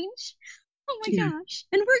change. Oh my gosh.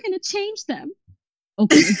 And we're going to change them.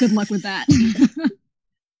 Okay, good luck with that.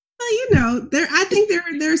 Well, I think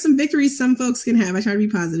there are some victories some folks can have. I try to be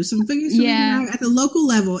positive. Some victories we can have at the local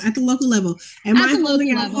level. Am I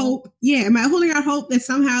holding out hope? Yeah, am I holding out hope that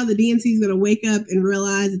somehow the DNC is going to wake up and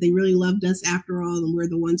realize that they really loved us after all, and we're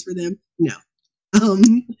the ones for them? No.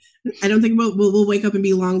 I don't think we'll wake up and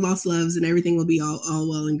be long lost loves, and everything will be all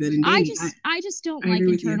well and good and dandy. I just don't like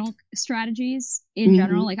internal strategies in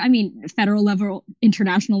general. Like, I mean, federal level,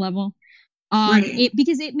 international level.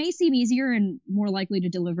 Because it may seem easier and more likely to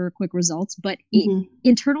deliver quick results, but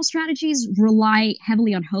internal strategies rely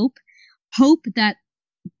heavily on hope that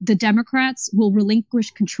the Democrats will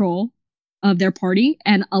relinquish control of their party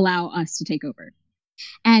and allow us to take over.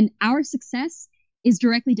 And our success is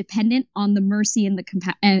directly dependent on the mercy and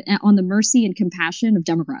compassion of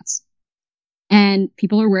Democrats. And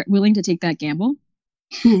people are willing to take that gamble.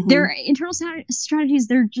 Their internal strategies,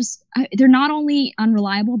 they're not only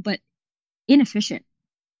unreliable, but inefficient.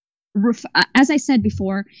 As I said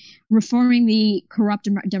before, reforming the corrupt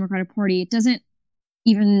Democratic Party, it doesn't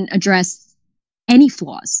even address any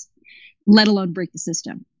flaws, let alone break the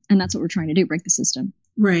system. And that's what we're trying to do, break the system.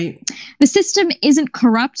 Right. The system isn't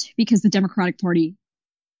corrupt because the Democratic Party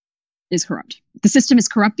is corrupt. The system is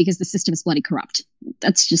corrupt because the system is bloody corrupt.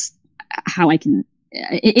 That's just how I can,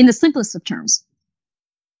 in the simplest of terms.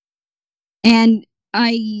 And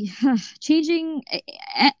I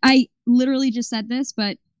literally just said this,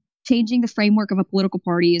 but changing the framework of a political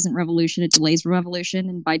party isn't revolution. It delays revolution.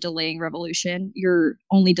 And by delaying revolution, you're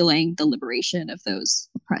only delaying the liberation of those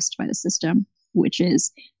oppressed by the system, which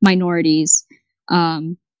is minorities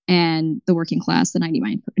and the working class, the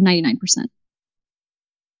 99%.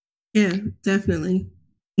 Yeah, definitely.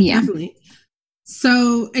 Yeah. Definitely.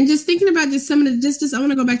 So, and just thinking about just some of the, I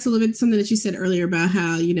want to go back to a little bit something that you said earlier about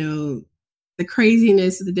how, the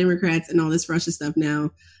craziness of the Democrats and all this Russia stuff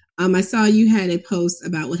now. I saw you had a post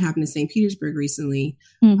about what happened in St. Petersburg recently,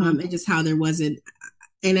 and just how there wasn't.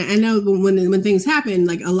 And I know when things happen,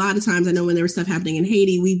 like a lot of times, I know when there was stuff happening in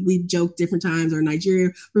Haiti, we joked different times, or Nigeria,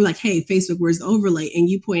 we're like, "Hey, Facebook, where's the overlay?" And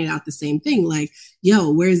you pointed out the same thing, like,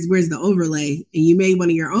 "Yo, where's the overlay?" And you made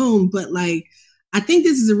one of your own. But like, I think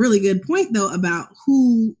this is a really good point though about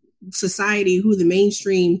who the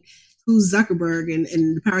mainstream. Who's Zuckerberg and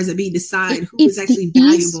the powers that be decide who is actually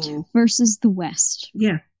valuable. East versus the West.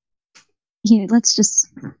 Yeah. Let's just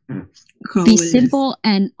be simple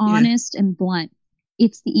and honest and blunt.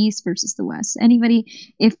 It's the East versus the West.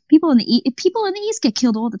 If people in the East get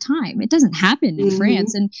killed all the time, it doesn't happen in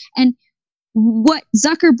France. And what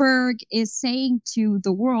Zuckerberg is saying to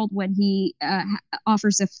the world when he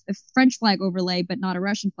offers a French flag overlay, but not a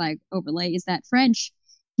Russian flag overlay, is that French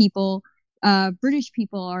people, British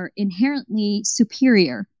people are inherently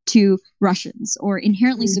superior to Russians or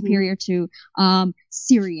inherently superior to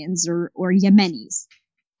Syrians or Yemenis.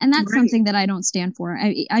 And that's something that I don't stand for.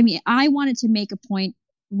 I mean, I wanted to make a point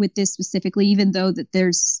with this specifically, even though that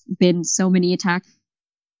there's been so many attacks,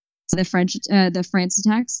 the France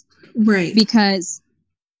attacks. Right. Because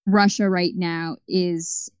Russia right now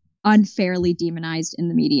is unfairly demonized in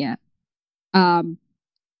the media. And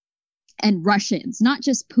Russians, not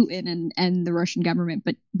just Putin and the Russian government,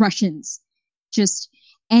 but Russians, just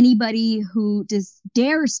anybody who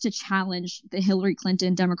dares to challenge the Hillary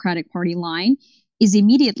Clinton Democratic Party line is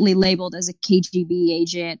immediately labeled as a KGB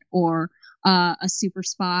agent or a super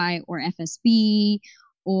spy or FSB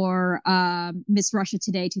or Miss Russia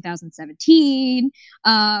Today 2017.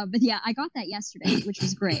 But yeah, I got that yesterday, which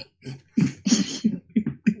was great.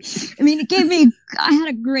 I mean, I had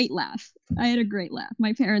a great laugh.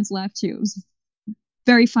 My parents laughed too. It was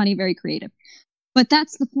very funny, very creative. But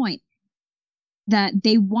that's the point, that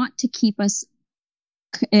they want to keep us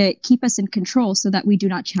in control so that we do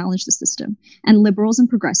not challenge the system. And liberals and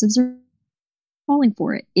progressives are falling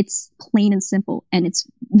for it. It's plain and simple, and it's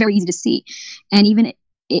very easy to see. And even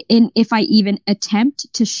if I even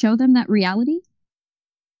attempt to show them that reality,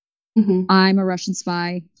 I'm a Russian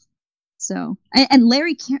spy. So, and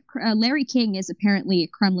Larry King is apparently a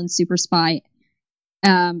Kremlin super spy.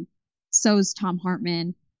 So is Tom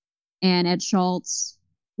Hartman and Ed Schultz.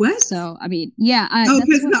 What? So, I mean, yeah.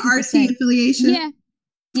 Because the RT affiliation?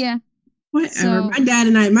 Yeah. Whatever. So, my dad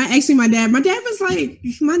was like,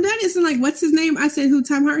 my dad isn't like, what's his name? I said, who,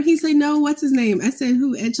 Tom Hartman? He said, no, what's his name? I said,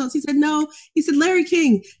 who, Ed Schultz? He said, no. He said, Larry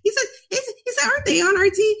King. He said, aren't they on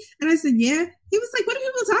RT? And I said, yeah. He was like, what are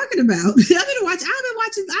people talking about?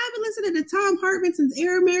 I've been listening to Tom Hartman since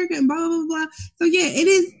Air America and blah, blah, blah. So yeah, it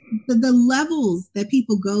is the levels that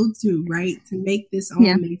people go to, right? To make this all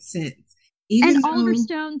make sense. And Oliver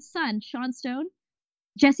Stone's son, Sean Stone,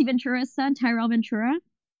 Jesse Ventura's son, Tyrell Ventura,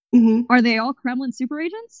 Are they all Kremlin super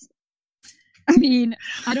agents? I mean,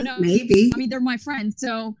 I don't know. Maybe. I mean, they're my friends,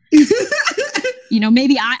 so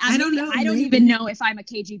maybe I don't know. I don't even know if I'm a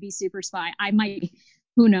KGB super spy. I might be.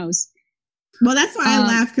 Who knows? Well, that's why I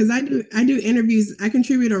laugh, because I do interviews. I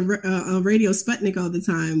contribute on Radio Sputnik all the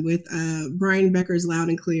time with Brian Becker's Loud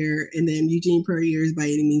and Clear, and then Eugene Puryear's By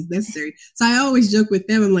Any Means Necessary. So I always joke with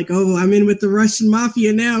them. I'm like, oh, I'm in with the Russian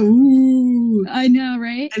mafia now. Ooh. I know,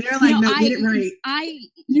 right? And they're like, no, get it right.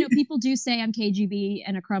 People do say I'm KGB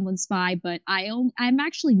and a Kremlin spy, but I'm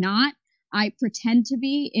actually not. I pretend to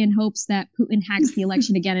be in hopes that Putin hacks the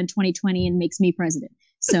election again in 2020 and makes me president.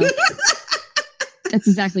 So that's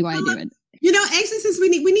exactly why I do it. Actually, since we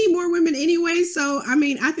need more women anyway, so I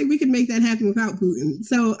mean, I think we could make that happen without Putin.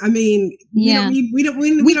 So I mean, we don't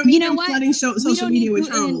need him flooding social media with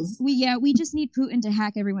trolls. We just need Putin to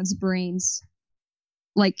hack everyone's brains,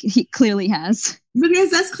 like he clearly has. Because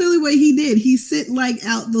that's clearly what he did. He sent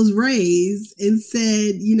out those rays and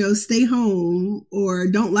said, stay home or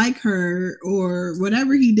don't like her or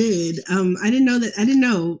whatever he did. I didn't know that. I didn't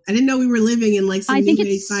know we were living in some. I think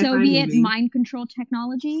it's Soviet mind control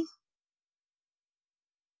technology.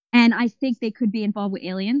 And I think they could be involved with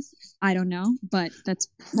aliens. I don't know, but that's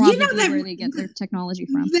probably where they get their technology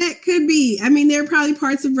from. That could be. I mean, there are probably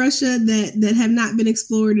parts of Russia that have not been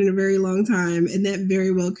explored in a very long time, and that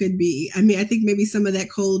very well could be. I mean, I think maybe some of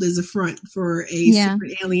that cold is a front for a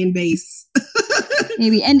secret alien base.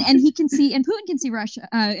 Maybe, and he can see, and Putin can see Russia.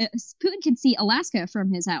 Putin can see Alaska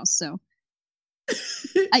from his house. So,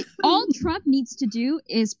 all Trump needs to do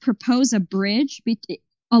is propose a bridge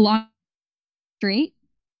along the strait.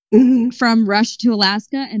 From Russia to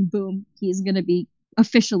Alaska, and boom, he's going to be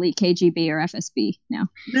officially KGB or FSB now.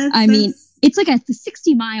 Mean, it's like a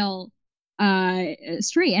 60-mile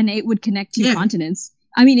strait, and it would connect two continents.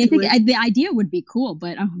 I mean, I think the idea would be cool,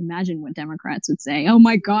 but imagine what Democrats would say. Oh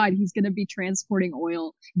my God, he's going to be transporting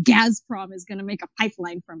oil. Gazprom is going to make a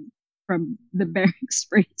pipeline from the Bering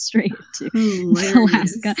Strait to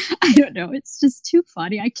Alaska. I don't know. It's just too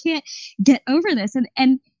funny. I can't get over this,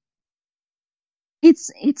 and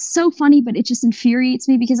it's so funny, but it just infuriates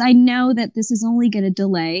me because I know that this is only going to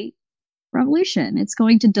delay revolution. It's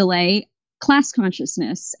going to delay class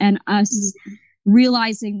consciousness and us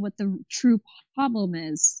realizing what the true problem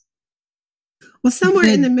is. Well, somewhere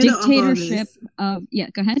in the middle of dictatorship of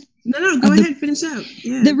go ahead. No, go ahead, finish up.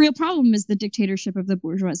 Yeah. The real problem is the dictatorship of the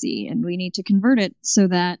bourgeoisie, and we need to convert it so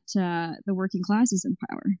that the working class is in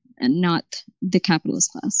power and not the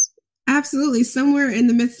capitalist class. Absolutely. Somewhere in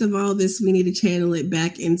the midst of all this, we need to channel it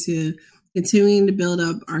back into continuing to build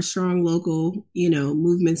up our strong local,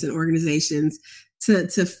 movements and organizations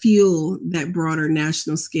to fuel that broader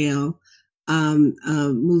national scale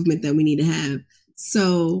movement that we need to have.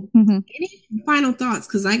 So any final thoughts?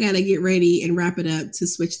 Because I got to get ready and wrap it up to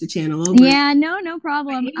switch the channel over. Yeah, no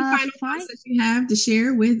problem. Any final thoughts that you have to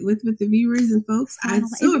share with the viewers and folks? I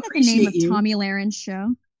so appreciate the name you. Of Tommy Laren's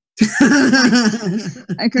show.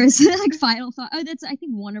 Final thought. Oh, that's I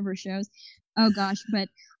think one of her shows. Oh gosh, but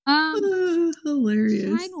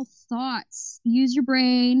hilarious. Final thoughts. Use your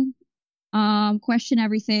brain. Question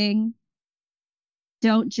everything.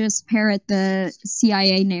 Don't just parrot the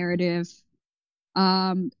CIA narrative.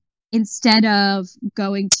 Instead of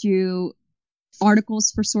going to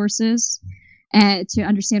articles for sources and to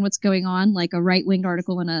understand what's going on, like a right-wing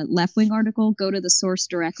article and a left-wing article, go to the source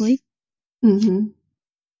directly.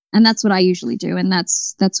 And that's what I usually do, and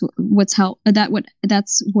that's what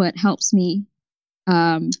helps me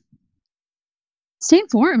stay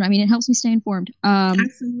informed. I mean, it helps me stay informed.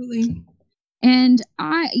 Absolutely. And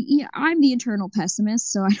I'm the internal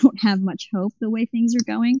pessimist, so I don't have much hope the way things are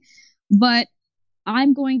going. But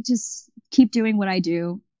I'm going to keep doing what I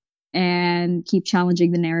do and keep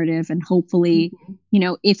challenging the narrative, and hopefully,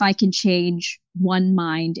 if I can change one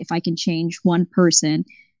mind, if I can change one person,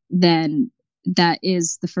 then that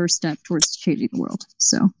is the first step towards changing the world.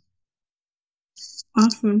 So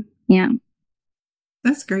awesome. Yeah.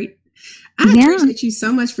 That's great. I appreciate you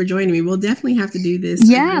so much for joining me. We'll definitely have to do this.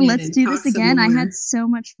 Yeah, let's do this again. I had so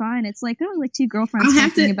much fun. It's like two girlfriends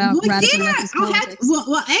talking about radical leftist politics.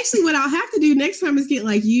 Well, actually, what I'll have to do next time is get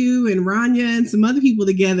you and Rania and some other people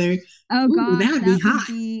together. Oh God, that would be hot.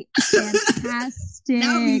 Fantastic.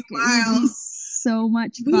 That would be wild. So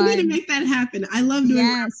much fun. We need to make that happen. I love doing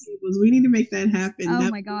tables. We need to make that happen. Oh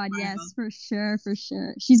my God, yes, for sure.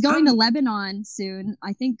 She's going to Lebanon soon.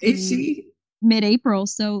 I think. Is she? mid-April.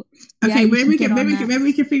 So okay, maybe we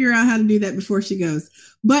can figure out how to do that before she goes.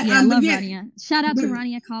 But I love Rania. Shout out to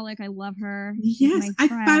Rania Kolick. I love her. Yes, I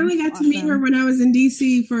finally got to meet her when I was in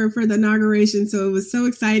DC for the inauguration. So it was so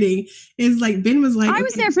exciting. It's like Ben was like, I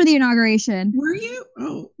was there for the inauguration. Were you?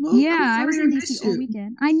 Oh, well, yeah, I was in DC all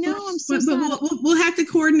weekend. I know. I'm so sad. But we'll have to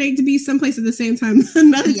coordinate to be someplace at the same time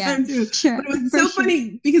another time too. Sure, but it was so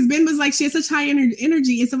funny because Ben was like, she had such high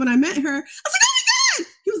energy, and so when I met her, I was like, oh my god.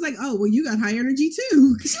 He was like, oh well, you got high energy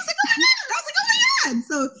too. She was like, oh my god. I was like, oh my god.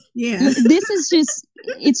 So yeah, this is just.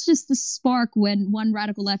 It's just the spark when one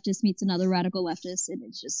radical leftist meets another radical leftist, and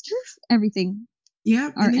it's just everything. Yeah,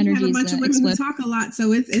 our and then energy you have a bunch of women who talk a lot,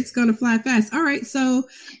 so it's going to fly fast. All right, so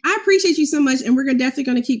I appreciate you so much, and we're definitely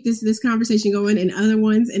going to keep this conversation going and other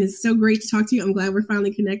ones. And it's so great to talk to you. I'm glad we're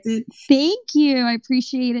finally connected. Thank you. I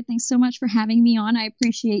appreciate it. Thanks so much for having me on. I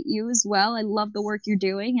appreciate you as well. I love the work you're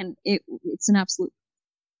doing, and it's an absolute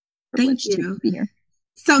privilege to be here.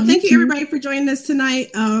 So thank you everybody for joining us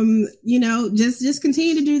tonight. Just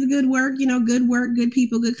continue to do the good work, good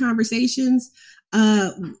people, good conversations.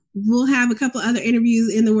 We'll have a couple other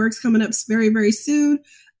interviews in the works coming up very, very soon.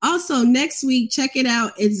 Also next week, check it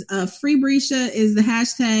out. It's Free Brescia is the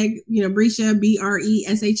hashtag, Brescia,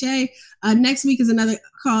 BRESHA. Next week is another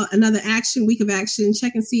week of action.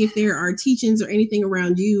 Check and see if there are teach-ins or anything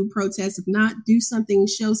around you, protests. If not, do something,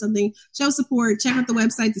 show support. Check out the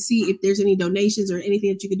website to see if there's any donations or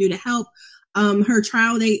anything that you can do to help. Her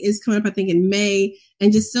trial date is coming up, I think, in May,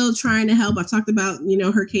 and just still trying to help. I've talked about,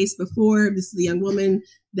 her case before. This is the young woman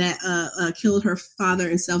that killed her father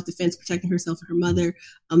in self-defense, protecting herself and her mother.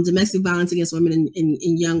 Domestic violence against women and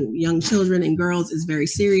young children and girls is very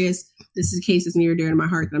serious. This is a case that's near and dear to my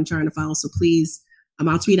heart that I'm trying to follow. So please,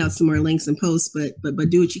 I'll tweet out some more links and posts, but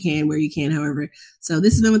do what you can, where you can, however. So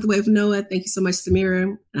this has been With the Wave of Noah. Thank you so much, Sameera.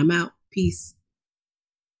 And I'm out. Peace.